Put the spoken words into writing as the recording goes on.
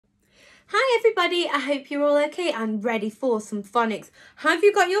everybody, I hope you're all okay and ready for some phonics. Have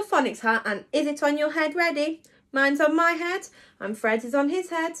you got your phonics hat and is it on your head ready? Mine's on my head and Fred is on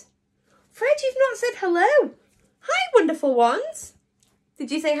his head. Fred, you've not said hello. Hi, wonderful ones. Did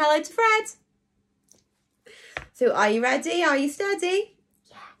you say hello to Fred? So are you ready? Are you steady?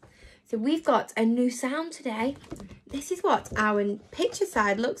 Yeah. So we've got a new sound today. This is what our picture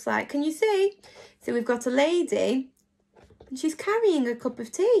side looks like. Can you see? So we've got a lady and she's carrying a cup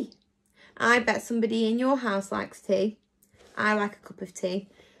of tea. I bet somebody in your house likes tea. I like a cup of tea.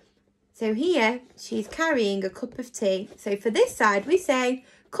 So here, she's carrying a cup of tea. So for this side, we say,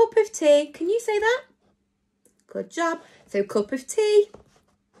 cup of tea. Can you say that? Good job. So cup of tea.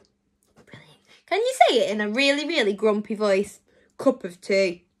 Brilliant. Can you say it in a really, really grumpy voice? Cup of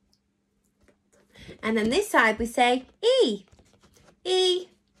tea. And then this side, we say, E. E.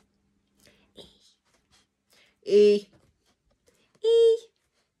 E. E. E.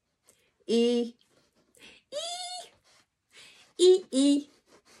 E, E, E,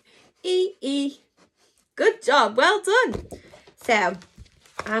 E, E. Good job, well done. So,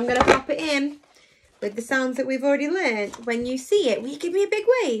 I'm going to pop it in with the sounds that we've already learned. When you see it, will you give me a big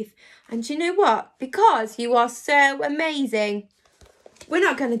wave? And you know what? Because you are so amazing, we're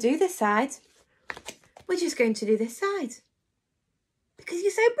not going to do this side. We're just going to do this side. Because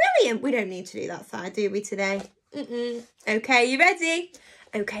you're so brilliant. We don't need to do that side, do we, today? Okay, you ready?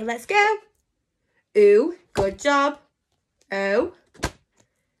 Okay, let's go. Ooh, good job. O,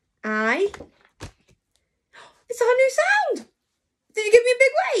 I. It's our new sound. Did you give me a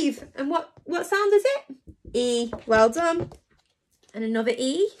big wave? And what sound is it? E, well done. And another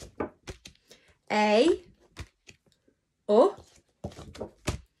E. A. O.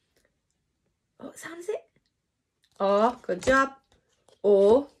 What sound is it? O, good job.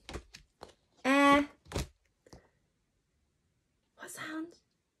 O. E. What sound?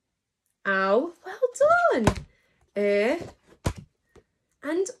 Ow, well done.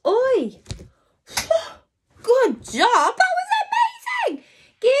 And oi. Good job, that was amazing.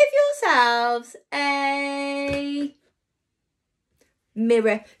 Give yourselves a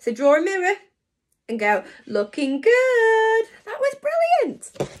mirror. So draw a mirror and go, looking good. That was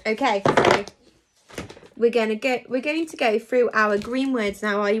brilliant. Okay, so we're going to go through our green words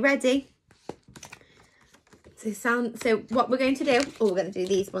now. Are you ready? So what we're going to do, we're going to do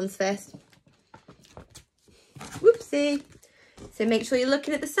these ones first. Whoopsie. So make sure you're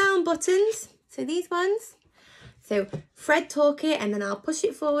looking at the sound buttons. So these ones. So Fred talk it and then I'll push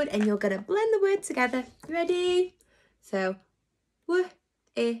it forward and you're going to blend the word together. Ready? So, wig.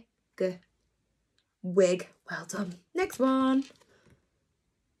 Wig. Well done. Next one.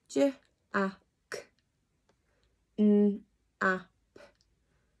 Jack.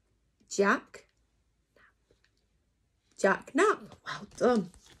 Jack. Jack nap. Well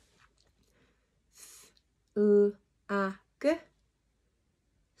done.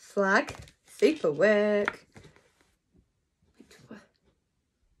 Flag. Super work.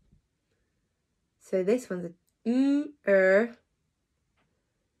 So this one's a p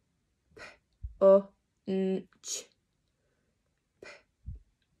o n ch p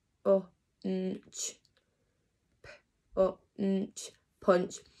o n ch p o n ch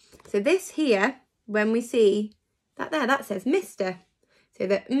punch. So this here, when we see that there, that says Mr. So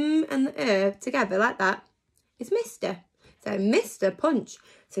the and the together like that is Mr. So Mr. Punch.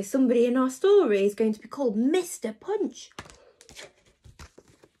 So somebody in our story is going to be called Mr. Punch.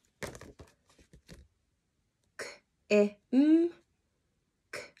 K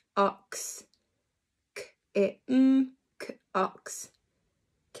ox. K ox.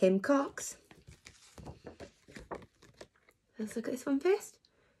 Kim Cox. Let's look at this one first.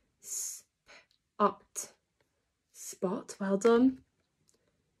 Spot. Spot, well done.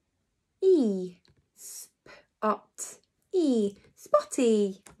 E, spot, E,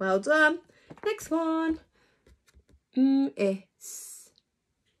 spotty, well done. Next one. Is,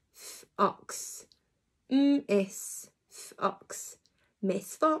 ox, is, ox,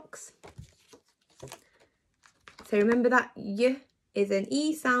 Miss Fox. So remember that y is an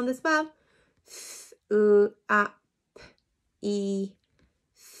E sound as well. Up, E,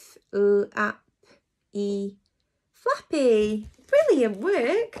 up, E. Flappy. Brilliant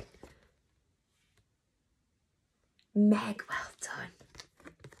work. Meg, well done.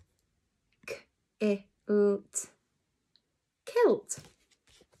 Kilt. Kilt.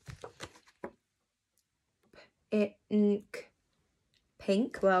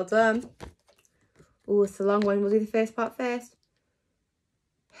 Pink, well done. Oh, it's a long one. We'll do the first part first.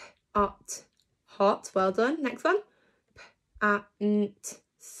 Hot. Hot, well done. Next one.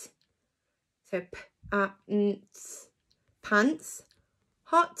 So pants.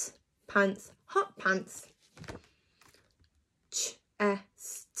 Hot pants, hot pants.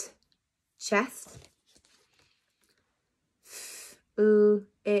 Chest, chest.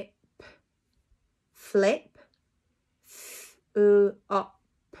 Flip, flip.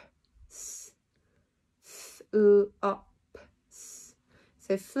 Ops, ops.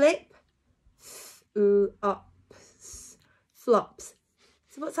 So flip, ops, flops.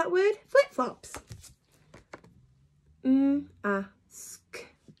 So what's that word? Flip-flops. Ask,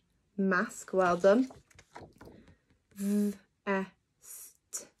 mask. Well done.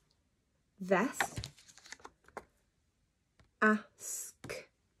 Vest, vest. Ask,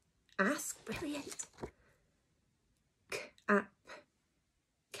 ask. Brilliant. Cap,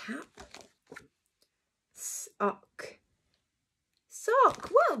 cap. Sock,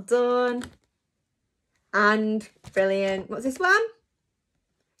 sock. Well done. And brilliant. What's this one?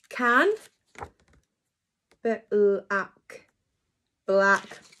 Can. Black,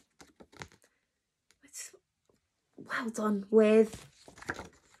 black. Well done. With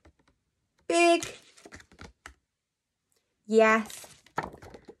big. Yes.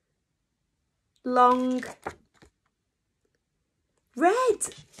 Long. Red.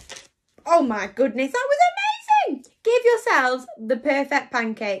 Oh my goodness, that was amazing. Give yourselves the perfect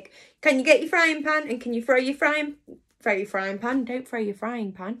pancake. Can you get your frying pan and can you throw your frying pan? Don't throw your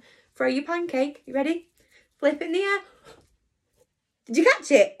frying pan. Throw your pancake. You ready? Flip it in the air. Did you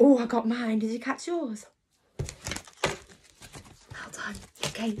catch it? Oh, I got mine. Did you catch yours? Well done.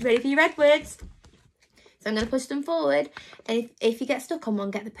 Okay, ready for your red words? So I'm going to push them forward. And if you get stuck on one,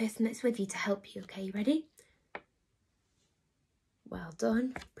 get the person that's with you to help you. Okay, you ready? Well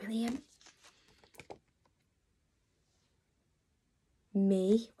done. Brilliant.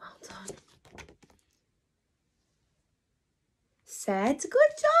 Me. Well done. Said.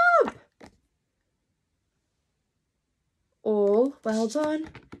 Good job. All. Well done.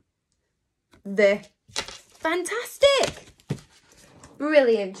 The. Fantastic.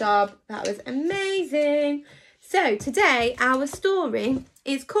 Brilliant job. That was amazing. So today our story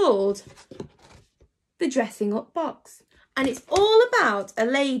is called The Dressing Up Box. And it's all about a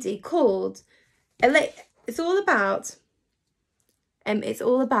lady called, it's all about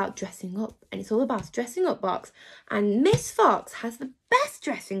dressing up. And it's all about a dressing up box. And Miss Fox has the best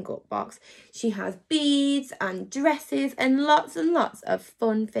dressing up box. She has beads and dresses and lots of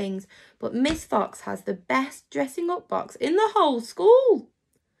fun things. But Miss Fox has the best dressing up box in the whole school.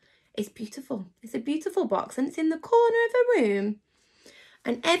 It's beautiful. It's a beautiful box and it's in the corner of the room.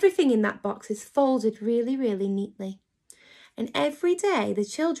 And everything in that box is folded really, really neatly. And every day the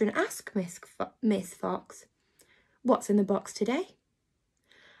children ask Miss Fox, what's in the box today?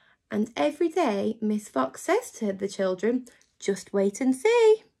 And every day Miss Fox says to the children, just wait and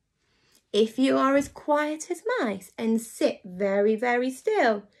see. If you are as quiet as mice and sit very, very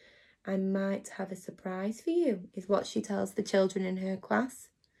still, I might have a surprise for you, is what she tells the children in her class.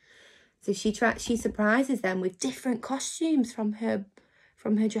 So she surprises them with different costumes from her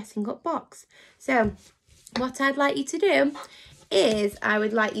dressing up box. So what I'd like you to do is I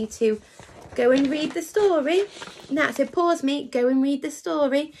would like you to go and read the story. Now, so pause me, go and read the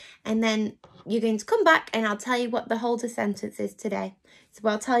story, and then you're going to come back and I'll tell you what the holder sentence is today. So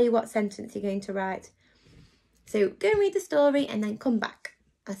I'll tell you what sentence you're going to write. So go and read the story and then come back.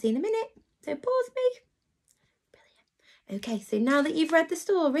 I'll see you in a minute. So pause me. Brilliant. Okay, so now that you've read the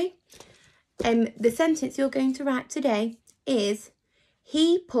story, the sentence you're going to write today is,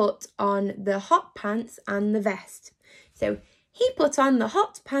 he put on the hot pants and the vest. So he put on the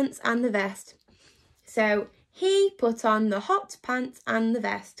hot pants and the vest. So he put on the hot pants and the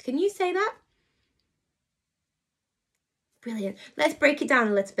vest. Can you say that? Brilliant. Let's break it down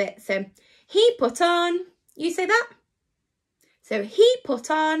a little bit. So he put on, you say that? So he put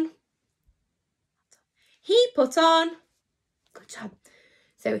on, good job.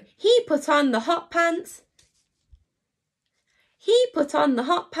 So he put on the hot pants. He put on the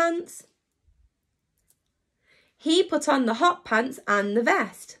hot pants. He put on the hot pants and the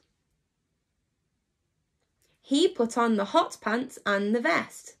vest. He put on the hot pants and the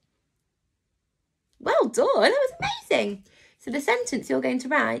vest. Well done, that was amazing. So the sentence you're going to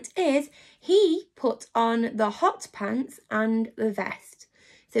write is, he put on the hot pants and the vest.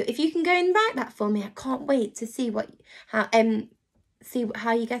 So if you can go and write that for me, I can't wait to see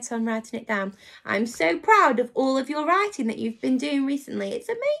how you get on writing it down. I'm so proud of all of your writing that you've been doing recently. It's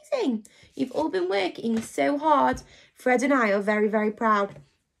amazing. You've all been working so hard. Fred and I are very, very proud.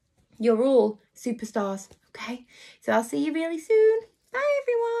 You're all superstars, okay? So I'll see you really soon. Bye,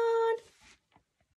 everyone.